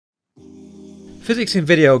Physics in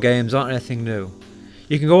video games aren't anything new.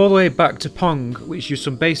 You can go all the way back to Pong, which used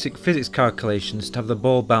some basic physics calculations to have the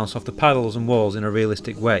ball bounce off the paddles and walls in a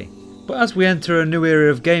realistic way. But as we enter a new era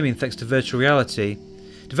of gaming thanks to virtual reality,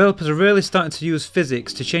 developers are really starting to use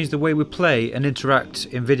physics to change the way we play and interact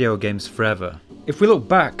in video games forever. If we look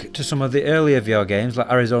back to some of the earlier VR games like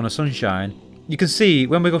Arizona Sunshine, you can see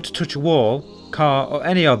when we go to touch a wall, car or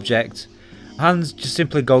any object, our hands just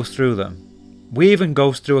simply goes through them. We even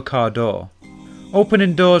goes through a car door.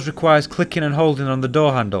 Opening doors requires clicking and holding on the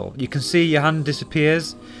door handle. You can see your hand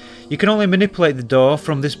disappears. You can only manipulate the door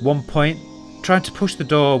from this one point. Trying to push the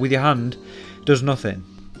door with your hand does nothing.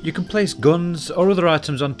 You can place guns or other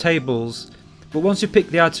items on tables, but once you pick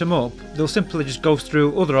the item up, they'll simply just go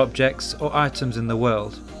through other objects or items in the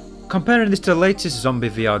world. Comparing this to the latest zombie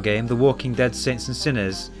VR game, The Walking Dead Saints and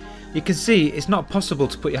Sinners, you can see it's not possible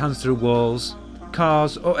to put your hands through walls,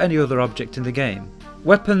 cars or any other object in the game.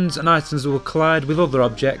 Weapons and items will collide with other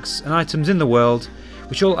objects and items in the world,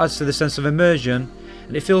 which all adds to the sense of immersion,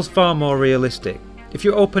 and it feels far more realistic. If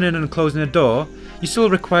you're opening and closing a door, you're still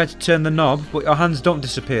required to turn the knob, but your hands don't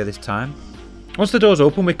disappear this time. Once the door's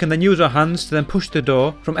open, we can then use our hands to then push the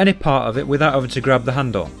door from any part of it without having to grab the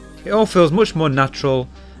handle. It all feels much more natural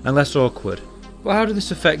and less awkward. But how does this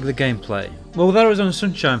affect the gameplay? Well, with Arizona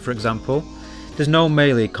Sunshine for example, there's no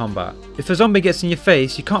melee combat. If a zombie gets in your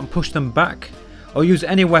face, you can't push them back or use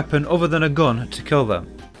any weapon other than a gun to kill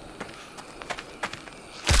them.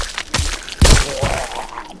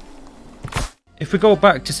 If we go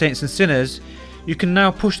back to Saints and Sinners, you can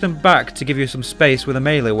now push them back to give you some space with a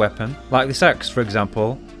melee weapon, like this axe for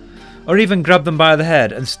example, or even grab them by the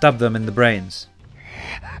head and stab them in the brains.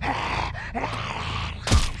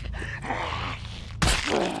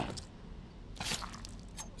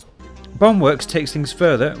 Boneworks takes things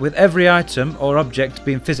further, with every item or object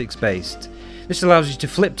being physics based. This allows you to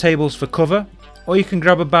flip tables for cover, or you can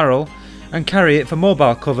grab a barrel and carry it for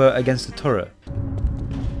mobile cover against the turret.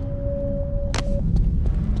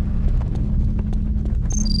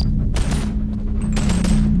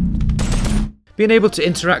 Being able to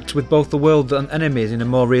interact with both the world and enemies in a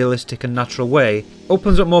more realistic and natural way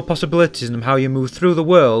opens up more possibilities in how you move through the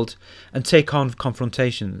world and take on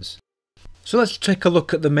confrontations. So let's take a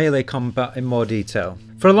look at the melee combat in more detail.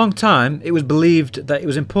 For a long time, it was believed that it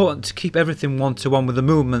was important to keep everything one-to-one with the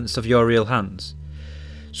movements of your real hands.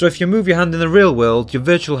 So if you move your hand in the real world, your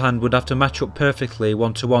virtual hand would have to match up perfectly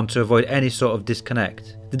one-to-one to avoid any sort of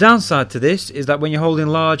disconnect. The downside to this is that when you're holding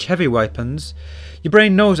large, heavy weapons, your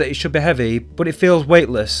brain knows that it should be heavy, but it feels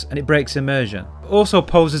weightless and it breaks immersion. It also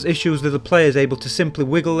poses issues with the players able to simply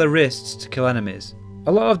wiggle their wrists to kill enemies.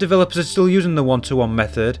 A lot of developers are still using the one-to-one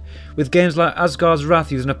method, with games like Asgard's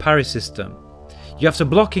Wrath using a parry system. You have to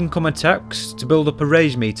block incoming attacks to build up a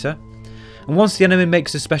rage meter, and once the enemy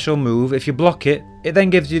makes a special move, if you block it, it then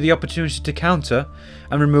gives you the opportunity to counter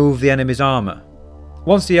and remove the enemy's armour.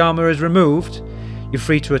 Once the armour is removed, you're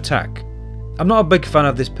free to attack. I'm not a big fan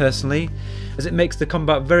of this personally, as it makes the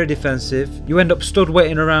combat very defensive. You end up stood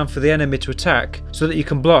waiting around for the enemy to attack so that you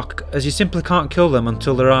can block, as you simply can't kill them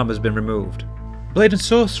until their armour has been removed. Blade and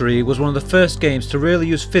Sorcery was one of the first games to really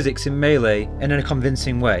use physics in melee in a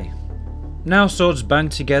convincing way. Now swords bang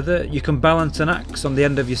together, you can balance an axe on the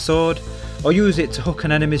end of your sword or use it to hook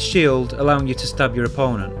an enemy's shield, allowing you to stab your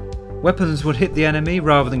opponent. Weapons would hit the enemy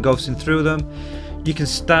rather than ghosting through them. You can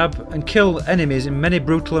stab and kill enemies in many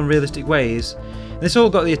brutal and realistic ways, and this all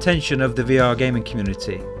got the attention of the VR gaming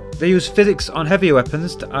community. They use physics on heavier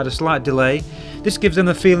weapons to add a slight delay. This gives them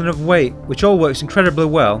the feeling of weight, which all works incredibly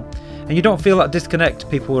well, and you don't feel that disconnect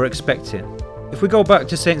people were expecting. If we go back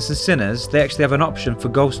to Saints and Sinners, they actually have an option for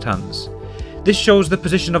ghost hands. This shows the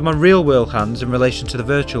position of my real world hands in relation to the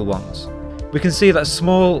virtual ones. We can see that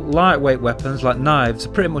small, lightweight weapons like knives are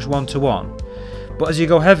pretty much one-to-one, but as you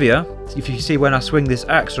go heavier, if you see when I swing this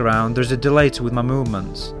axe around, there's a delay to with my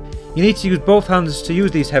movements. You need to use both hands to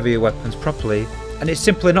use these heavier weapons properly, and it's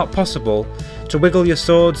simply not possible to wiggle your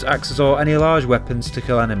swords, axes or any large weapons to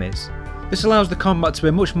kill enemies. This allows the combat to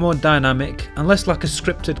be much more dynamic and less like a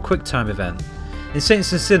scripted QuickTime event. In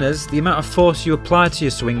Saints and Sinners, the amount of force you apply to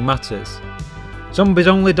your swing matters. Zombies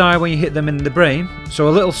only die when you hit them in the brain, so a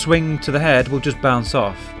little swing to the head will just bounce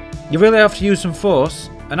off. You really have to use some force,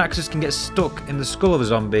 and axes can get stuck in the skull of a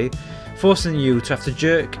zombie, forcing you to have to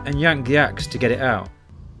jerk and yank the axe to get it out.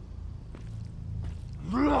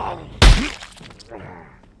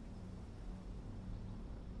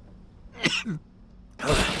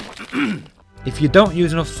 If you don't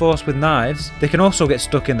use enough force with knives, they can also get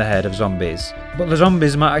stuck in the head of zombies, but the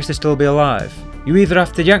zombies might actually still be alive. You either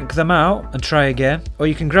have to yank them out and try again, or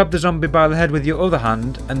you can grab the zombie by the head with your other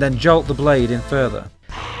hand and then jolt the blade in further.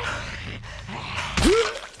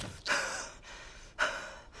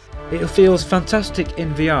 It feels fantastic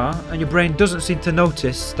in VR, and your brain doesn't seem to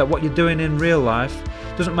notice that what you're doing in real life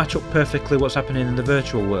doesn't match up perfectly what's happening in the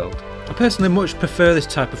virtual world. I personally much prefer this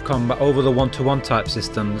type of combat over the one-to-one type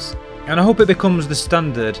systems, and I hope it becomes the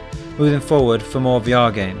standard moving forward for more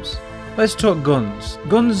VR games. Let's talk guns.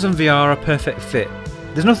 Guns and VR are a perfect fit.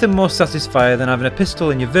 There's nothing more satisfying than having a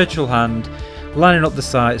pistol in your virtual hand, lining up the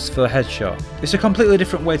sights for a headshot. It's a completely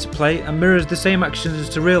different way to play and mirrors the same actions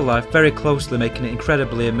to real life very closely, making it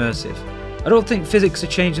incredibly immersive. I don't think physics are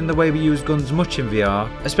changing the way we use guns much in VR,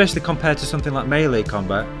 especially compared to something like melee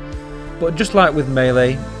combat, but just like with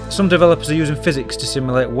melee, some developers are using physics to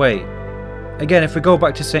simulate weight. Again, if we go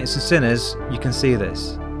back to Saints and Sinners, you can see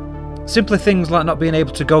this. Simply things like not being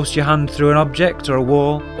able to ghost your hand through an object or a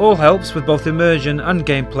wall all helps with both immersion and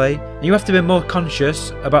gameplay, and you have to be more conscious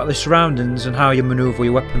about the surroundings and how you manoeuvre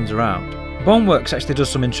your weapons around. Boneworks actually does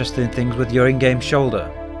some interesting things with your in-game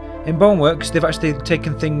shoulder. In Boneworks, they've actually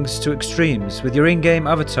taken things to extremes, with your in-game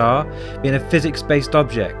avatar being a physics-based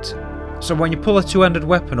object. So when you pull a two-handed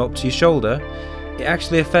weapon up to your shoulder, it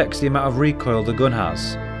actually affects the amount of recoil the gun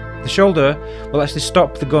has. The shoulder will actually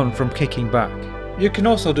stop the gun from kicking back. You can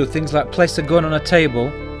also do things like place a gun on a table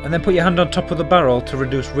and then put your hand on top of the barrel to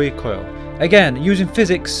reduce recoil. Again, using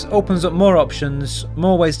physics opens up more options,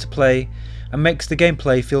 more ways to play, and makes the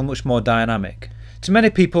gameplay feel much more dynamic. To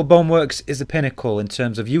many people, Boneworks is the pinnacle in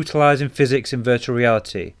terms of utilising physics in virtual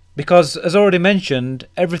reality, because, as already mentioned,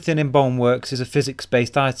 everything in Boneworks is a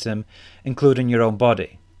physics-based item, including your own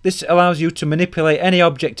body. This allows you to manipulate any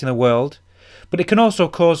object in the world, but it can also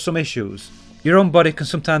cause some issues. Your own body can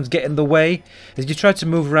sometimes get in the way as you try to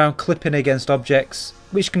move around clipping against objects,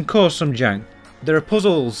 which can cause some jank. There are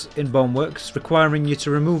puzzles in Boneworks requiring you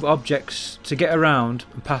to remove objects to get around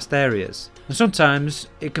and past areas, and sometimes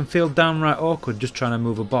it can feel downright awkward just trying to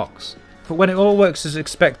move a box. But when it all works as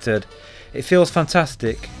expected, it feels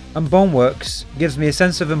fantastic, and Boneworks gives me a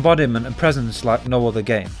sense of embodiment and presence like no other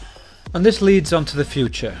game. And this leads on to the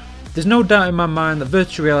future. There's no doubt in my mind that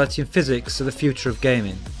virtual reality and physics are the future of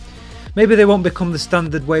gaming. Maybe they won't become the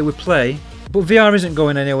standard way we play, but VR isn't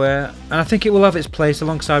going anywhere, and I think it will have its place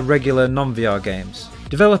alongside regular non-VR games.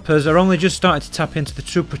 Developers are only just starting to tap into the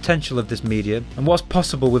true potential of this medium and what's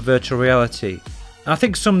possible with virtual reality. And I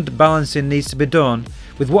think some balancing needs to be done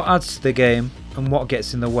with what adds to the game and what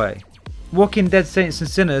gets in the way. Walking Dead Saints and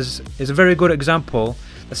Sinners is a very good example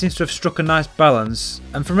that seems to have struck a nice balance,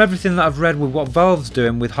 and from everything that I've read with what Valve's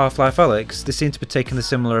doing with Half-Life Alyx, they seem to be taking a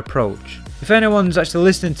similar approach. If anyone's actually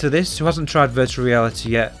listening to this who hasn't tried virtual reality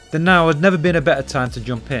yet, then now has never been a better time to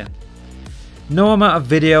jump in. No amount of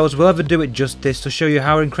videos will ever do it justice to show you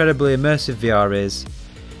how incredibly immersive VR is.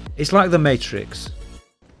 It's like the Matrix.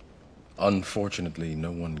 Unfortunately,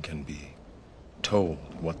 no one can be told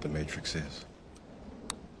what the Matrix is.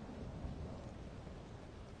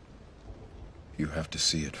 You have to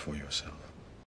see it for yourself.